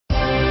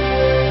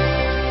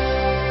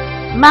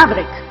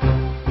Maverick.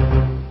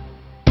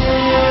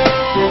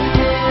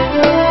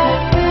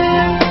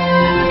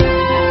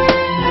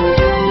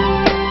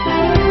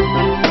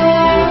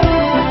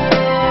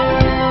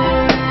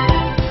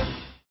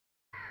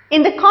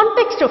 In the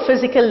context of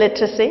physical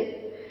literacy,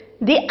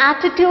 the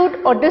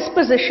attitude or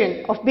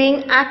disposition of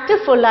being active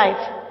for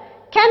life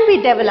can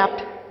be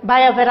developed by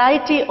a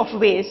variety of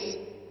ways.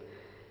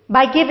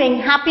 By giving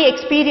happy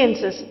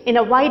experiences in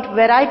a wide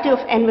variety of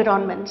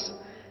environments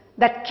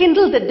that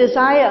kindle the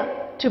desire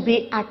to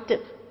be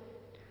active.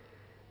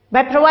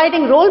 By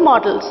providing role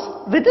models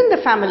within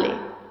the family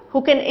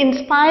who can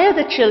inspire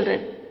the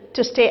children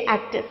to stay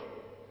active.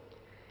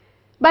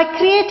 By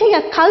creating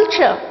a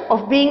culture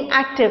of being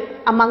active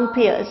among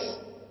peers.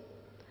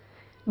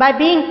 By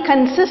being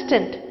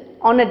consistent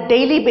on a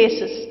daily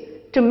basis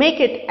to make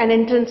it an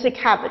intrinsic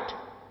habit.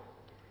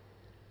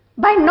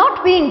 By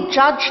not being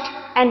judged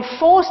and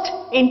forced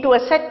into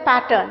a set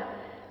pattern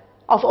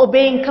of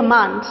obeying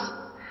commands,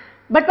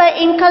 but by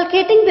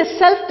inculcating the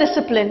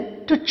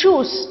self-discipline to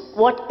choose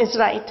what is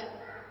right.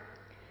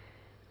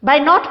 By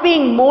not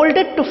being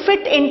molded to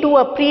fit into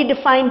a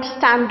predefined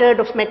standard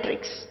of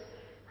metrics,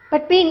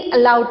 but being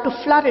allowed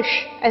to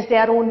flourish as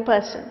their own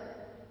person.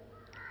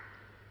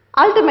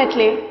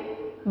 Ultimately,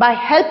 by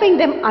helping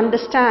them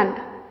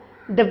understand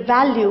the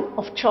value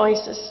of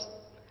choices,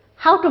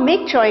 how to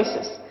make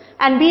choices,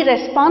 and be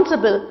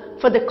responsible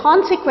for the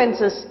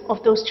consequences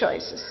of those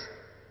choices.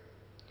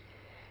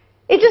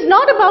 It is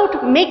not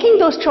about making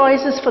those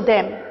choices for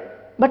them,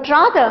 but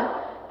rather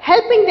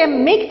helping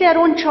them make their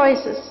own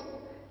choices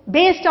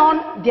based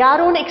on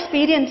their own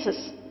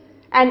experiences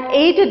and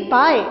aided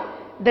by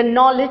the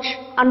knowledge,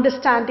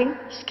 understanding,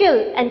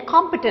 skill, and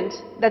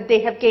competence that they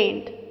have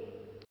gained.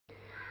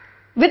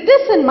 With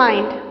this in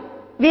mind,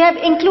 we have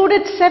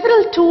included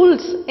several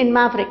tools in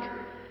Maverick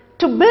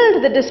to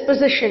build the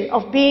disposition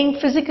of being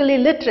physically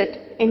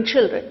literate in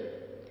children.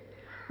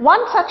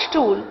 One such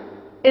tool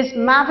is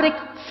Maverick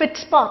Fit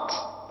Spots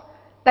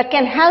that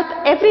can help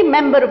every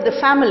member of the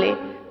family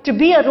to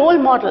be a role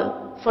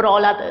model for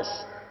all others.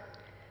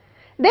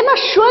 There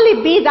must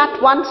surely be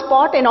that one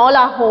spot in all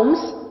our homes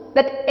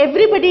that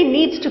everybody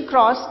needs to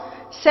cross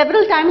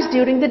several times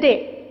during the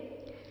day.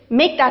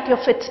 Make that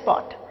your fit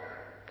spot.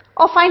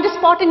 Or find a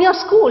spot in your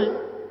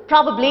school,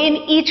 probably in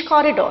each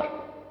corridor.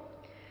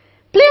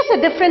 Place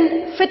a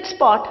different fit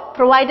spot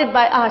provided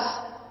by us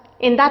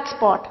in that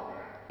spot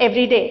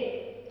every day.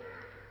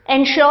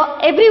 Ensure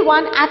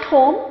everyone at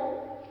home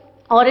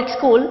or at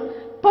school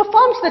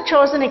performs the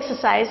chosen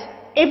exercise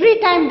every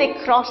time they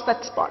cross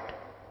that spot.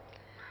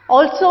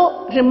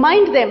 Also,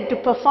 remind them to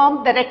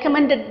perform the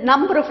recommended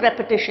number of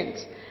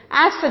repetitions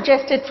as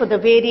suggested for the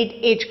varied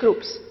age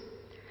groups.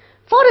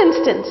 For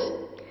instance,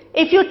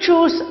 if you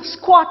choose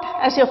squat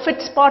as your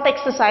fit spot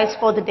exercise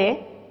for the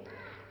day,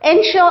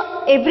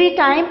 ensure every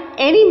time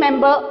any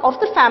member of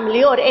the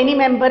family or any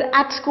member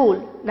at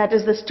school, that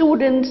is the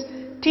students,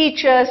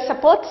 teachers,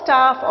 support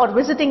staff or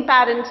visiting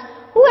parents,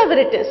 whoever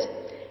it is,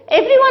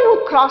 everyone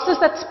who crosses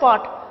that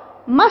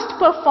spot must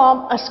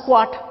perform a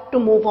squat to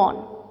move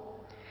on.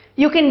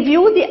 You can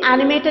view the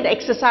animated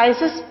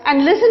exercises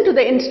and listen to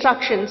the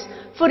instructions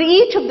for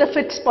each of the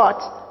fit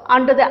spots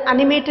under the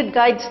animated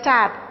guides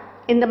tab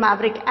in the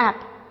Maverick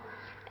app.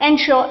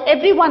 Ensure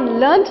everyone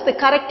learns the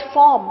correct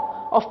form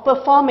of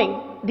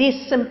performing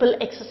these simple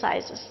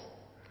exercises.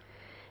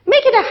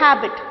 Make it a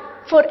habit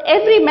for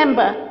every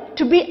member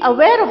to be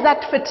aware of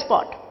that fit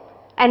spot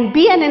and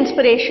be an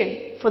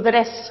inspiration for the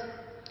rest.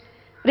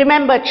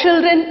 Remember,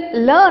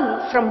 children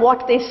learn from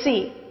what they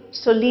see,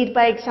 so lead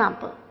by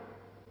example.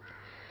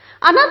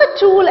 Another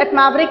tool at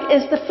Maverick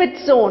is the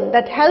Fit Zone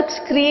that helps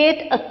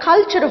create a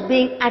culture of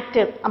being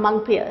active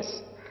among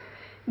peers.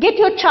 Get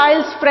your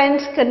child's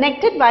friends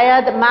connected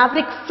via the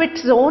Maverick Fit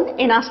Zone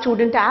in our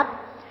student app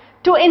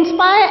to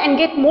inspire and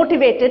get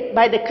motivated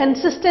by the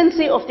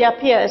consistency of their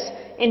peers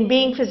in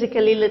being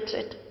physically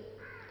literate.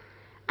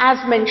 As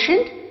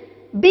mentioned,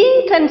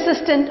 being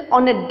consistent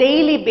on a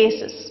daily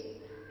basis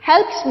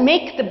helps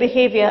make the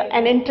behavior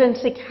an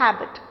intrinsic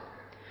habit.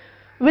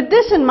 With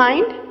this in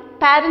mind,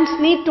 parents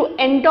need to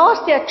endorse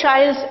their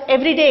child's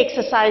everyday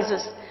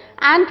exercises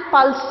and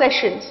pulse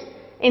sessions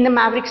in the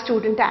Maverick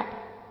Student app.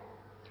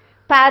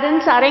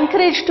 Parents are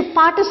encouraged to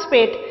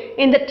participate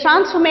in the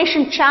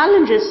transformation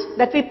challenges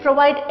that we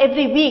provide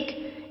every week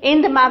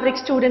in the Maverick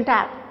Student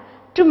app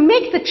to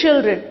make the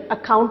children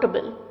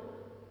accountable.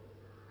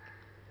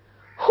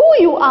 Who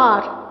you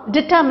are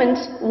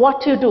determines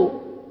what you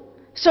do.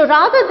 So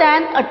rather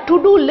than a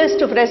to-do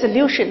list of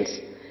resolutions,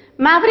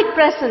 Maverick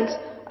presents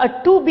a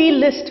to-be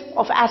list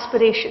of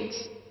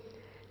aspirations.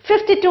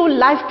 52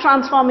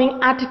 life-transforming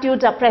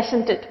attitudes are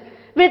presented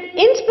with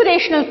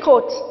inspirational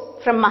quotes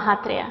from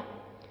Mahatria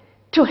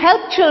to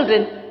help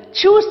children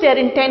choose their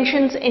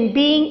intentions in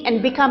being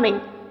and becoming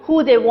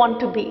who they want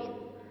to be.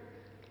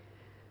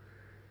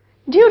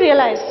 Do you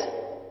realize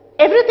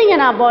everything in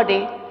our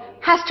body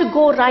has to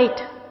go right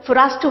for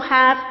us to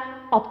have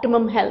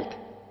optimum health?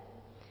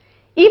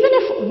 Even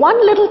if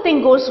one little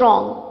thing goes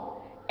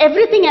wrong,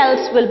 everything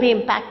else will be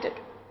impacted.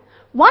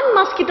 One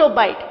mosquito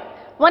bite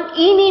one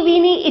eeny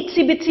weeny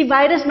itsy bitsy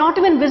virus not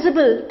even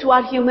visible to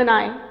our human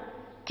eye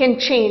can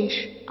change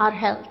our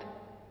health.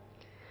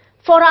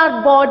 For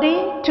our body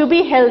to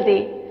be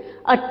healthy,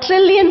 1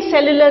 trillion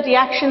cellular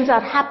reactions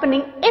are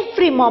happening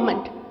every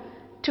moment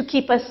to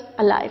keep us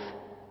alive.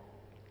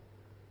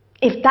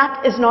 If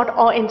that is not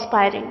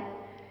awe-inspiring,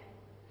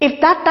 if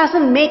that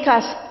doesn't make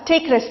us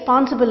take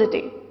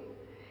responsibility,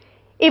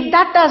 if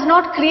that does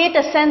not create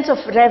a sense of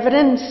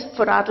reverence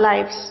for our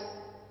lives,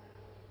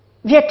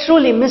 we are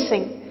truly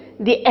missing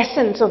the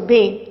essence of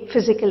being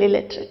physically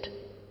literate.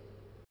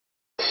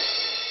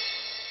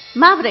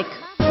 Maverick,